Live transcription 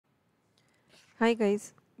Hi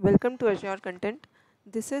guys, welcome to Azure Content.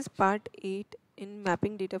 This is part 8 in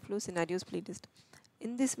Mapping Data Flow Scenarios playlist.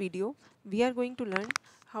 In this video, we are going to learn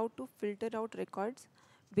how to filter out records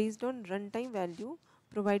based on runtime value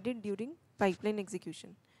provided during pipeline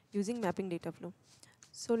execution using Mapping Data Flow.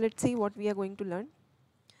 So let's see what we are going to learn.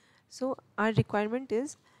 So our requirement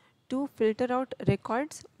is to filter out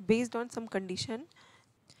records based on some condition,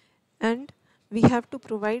 and we have to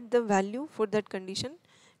provide the value for that condition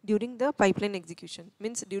during the pipeline execution,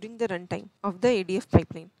 means during the runtime of the ADF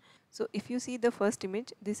pipeline. So if you see the first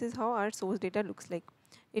image, this is how our source data looks like.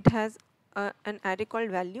 It has an array called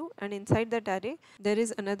value, and inside that array there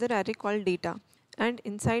is another array called data, and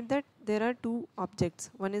inside that there are two objects.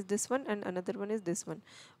 One is this one and another one is this one.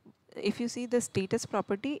 If you see the status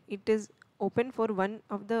property, it is open for one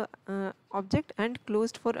of the object and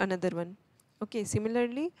closed for another one. Okay,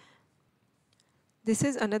 similarly this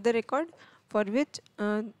is another record for which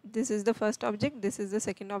this is the first object, this is the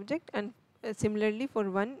second object, and similarly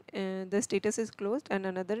for one the status is closed and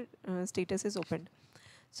another status is opened.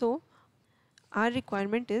 So our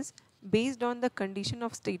requirement is based on the condition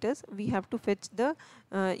of status, we have to fetch the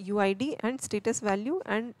UID and status value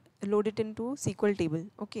and load it into SQL table,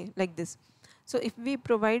 okay, like this. So if we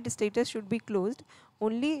provide status should be closed,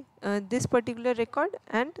 only this particular record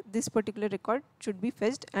and this particular record should be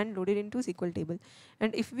fetched and loaded into SQL table.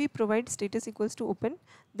 And if we provide status equals to open,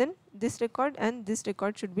 then this record and this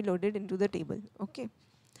record should be loaded into the table, okay.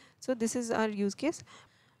 So this is our use case,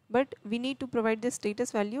 but we need to provide the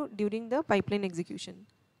status value during the pipeline execution.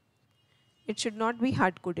 It should not be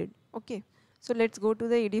hard coded, okay. So let's go to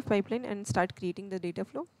the ADF pipeline and start creating the data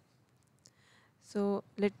flow. So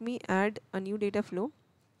let me add a new data flow,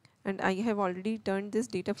 and I have already turned this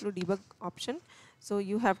data flow debug option. So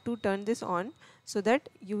you have to turn this on so that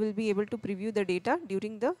you will be able to preview the data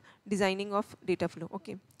during the designing of data flow,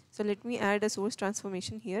 okay. So let me add a source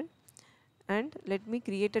transformation here, and let me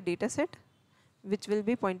create a data set which will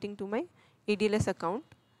be pointing to my ADLS account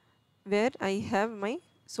where I have my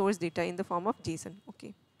source data in the form of Json,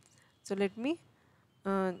 okay. So let me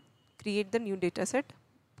create the new data set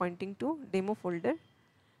pointing to demo folder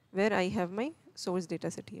where I have my source data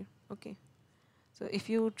set here, okay. So if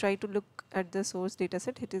you try to look at the source data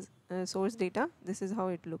set, it is source data, this is how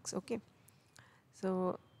it looks, okay.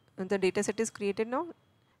 So the data set is created now,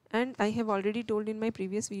 and I have already told in my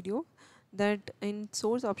previous video that in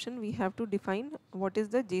source option we have to define what is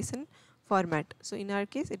the JSON format. So in our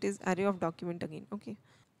case it is array of document again, okay.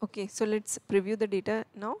 Okay, so let's preview the data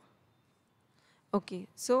now. Okay,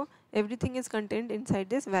 so everything is contained inside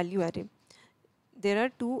this value array. There are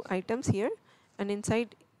two items here, and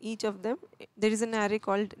inside each of them there is an array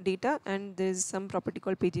called data, and there is some property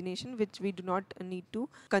called pagination which we do not need to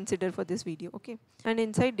consider for this video, okay. And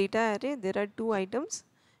inside data array there are two items.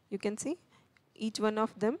 You can see each one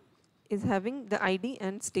of them is having the ID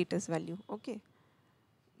and status value, okay.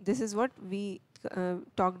 This is what we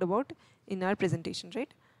talked about in our presentation,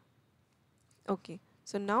 right? Okay,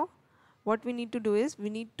 so now what we need to do is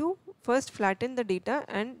we need to first flatten the data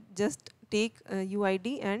and just take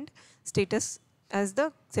UID and status as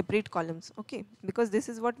the separate columns, okay, because this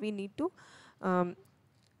is what we need to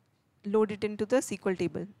load it into the SQL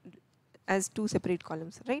table as two separate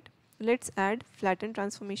columns, right? Let's add Flattened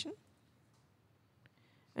Transformation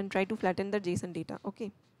and try to flatten the JSON data,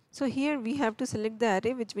 okay. So here we have to select the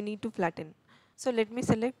array which we need to flatten. So let me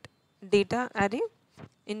select data array.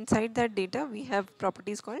 Inside that data we have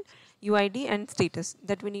properties called UID and status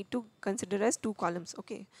that we need to consider as two columns,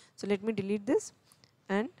 okay. So let me delete this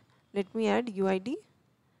and let me add UID,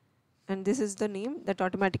 and this is the name that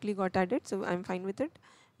automatically got added, so I'm fine with it.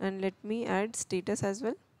 And let me add status as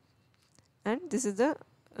well, and this is the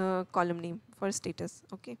column name for status,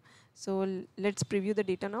 okay. So let's preview the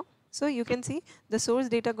data now. So you can see the source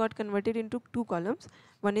data got converted into two columns.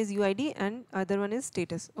 One is UID and other one is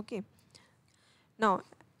status, okay. Now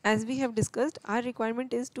as we have discussed, our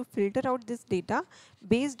requirement is to filter out this data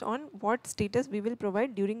based on what status we will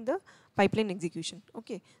provide during the pipeline execution,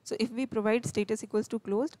 okay. So if we provide status equals to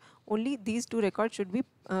closed, only these two records should be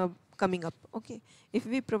coming up, okay. If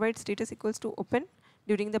we provide status equals to open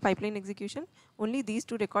during the pipeline execution, only these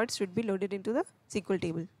two records should be loaded into the SQL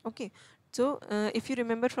table, okay. So if you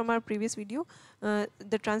remember from our previous video,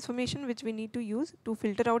 the transformation which we need to use to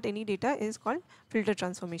filter out any data is called filter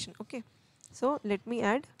transformation, okay. So let me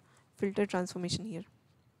add filter transformation here,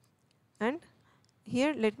 and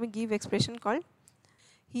here let me give expression called,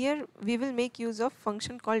 here we will make use of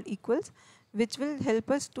function called equals which will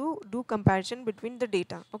help us to do comparison between the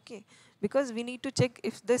data, okay, because we need to check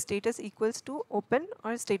if the status equals to open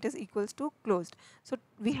or status equals to closed. So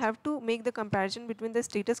we have to make the comparison between the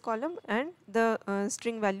status column and the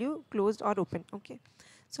string value closed or open, okay.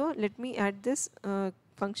 So let me add this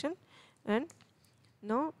function, and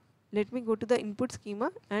now let me go to the input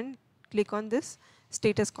schema and click on this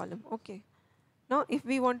status column, okay. Now if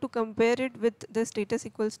we want to compare it with the status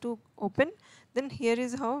equals to open, then here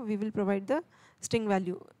is how we will provide the string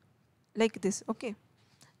value like this, okay.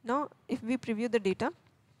 Now if we preview the data,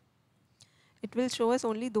 it will show us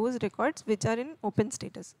only those records which are in open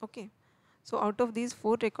status, okay. So out of these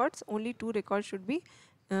 4 records, only 2 records should be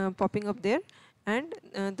popping up there, and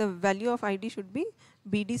the value of ID should be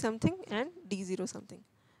BD something and D0 something.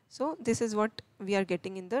 So this is what we are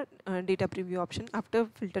getting in the data preview option after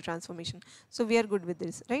filter transformation. So we are good with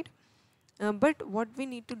this, right? But what we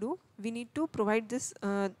need to do, we need to provide this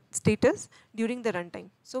status during the runtime.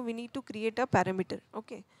 So we need to create a parameter,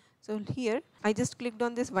 okay. So here I just clicked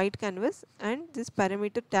on this white canvas and this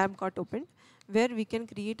parameter tab got opened, where we can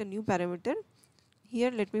create a new parameter.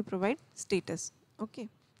 Here let me provide status, okay.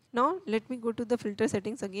 Now let me go to the filter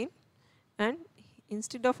settings again, and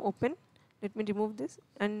instead of open, let me remove this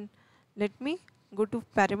and let me go to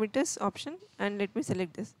parameters option and let me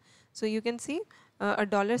select this. So you can see a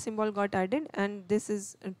dollar symbol got added, and this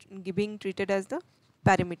is being treated as the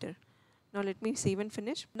parameter. Now let me save and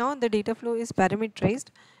finish. Now the data flow is parameterized.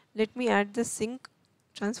 Let me add the sync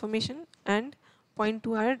transformation and point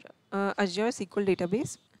to our Azure SQL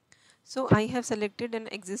database. So I have selected an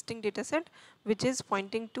existing dataset which is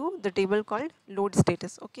pointing to the table called load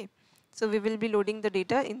status, okay. So we will be loading the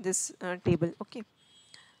data in this table, okay.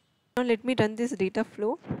 Now let me run this data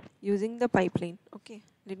flow using the pipeline, okay.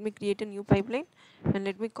 Let me create a new pipeline and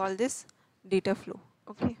let me call this data flow,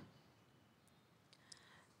 okay.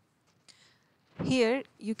 Here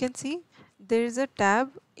you can see there is a tab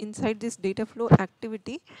inside this data flow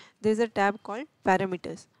activity. There is a tab called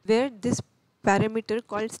parameters, where this parameter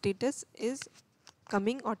called status is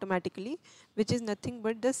coming automatically, which is nothing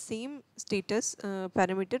but the same status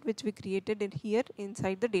parameter which we created in here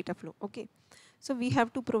inside the data flow, okay. So we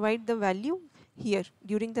have to provide the value here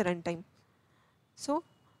during the runtime. So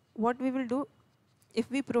what we will do, if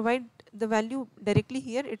we provide the value directly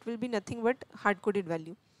here, it will be nothing but hard-coded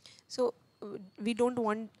value. So we don't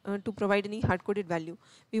want to provide any hard-coded value.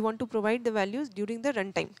 We want to provide the values during the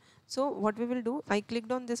runtime. So what we will do, I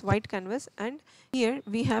clicked on this white canvas, and here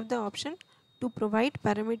we have the option to provide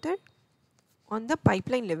parameter on the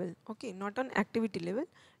pipeline level, okay, not on activity level.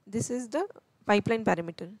 This is the pipeline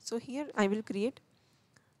parameter. So here I will create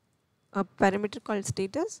a parameter called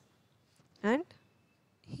status, and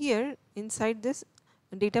here inside this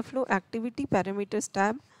data flow activity parameters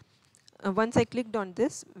tab, once I clicked on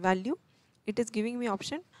this value, it is giving me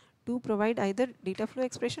option to provide either data flow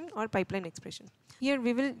expression or pipeline expression. Here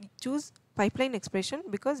we will choose pipeline expression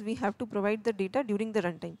because we have to provide the data during the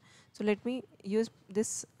runtime. So let me use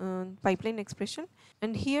this pipeline expression,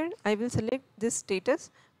 and here I will select this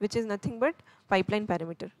status, which is nothing but pipeline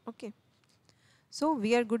parameter, okay. So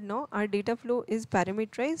we are good now. Our data flow is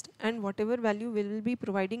parameterized, and whatever value we will be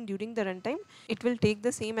providing during the runtime, it will take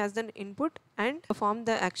the same as the input and perform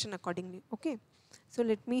the action accordingly, okay. So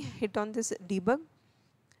let me hit on this debug,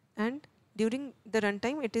 and during the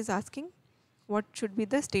runtime it is asking what should be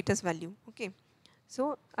the status value, okay.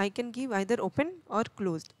 So I can give either open or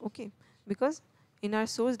closed, okay, because in our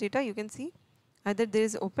source data you can see either there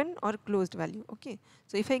is open or closed value, okay.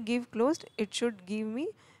 So if I give closed, it should give me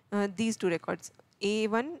these 2 records,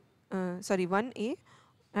 A1, 1A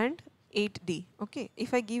and 8D, okay.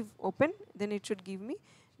 If I give open, then it should give me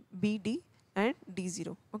BD and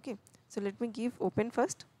D0, okay. So let me give open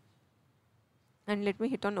first, and let me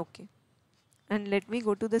hit on OK, and let me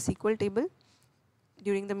go to the SQL table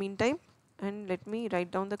during the meantime, and let me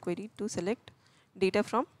write down the query to select data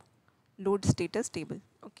from load status table,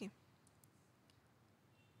 okay.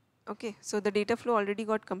 Okay, so the data flow already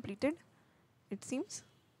got completed, it seems.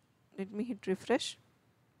 Let me hit refresh.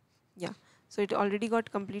 Yeah, so it already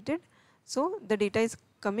got completed. So the data is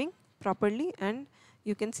coming properly, and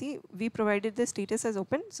you can see we provided the status as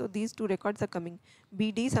open. So these 2 records are coming,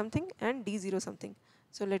 BD something and D0 something.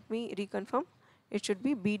 So let me reconfirm. It should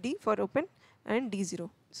be BD for open and D0.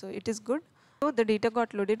 So it is good. So the data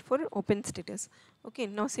got loaded for open status. Okay,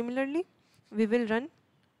 now similarly we will run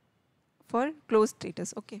for closed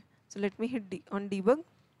status. Okay, so let me hit on debug,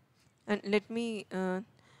 and let me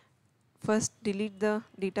first delete the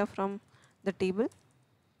data from the table,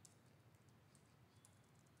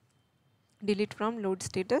 delete from load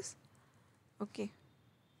status, okay.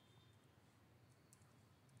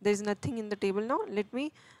 there is nothing in the table now. Let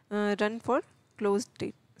me run for closed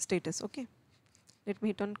status. Okay, let me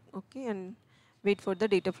hit on OK and wait for the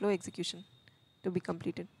data flow execution to be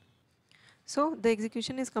completed. So the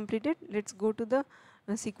execution is completed. Let's go to the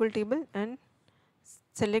SQL table and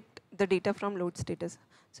select the data from load status.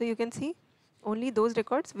 So you can see only those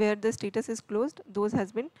records where the status is closed, those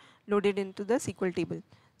has been loaded into the SQL table.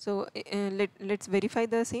 So let's verify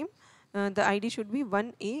the same. The ID should be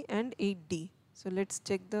 1A and 8D. So let's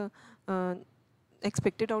check the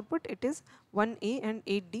expected output. It is 1A and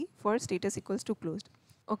 8D for status equals to closed.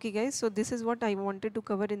 Okay guys, so this is what I wanted to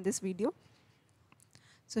cover in this video.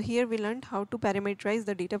 So here we learned how to parameterize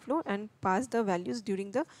the data flow and pass the values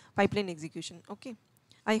during the pipeline execution. Okay,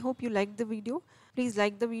 I hope you liked the video. Please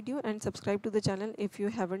like the video and subscribe to the channel if you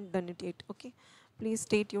haven't done it yet. Okay, please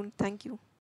stay tuned. Thank you.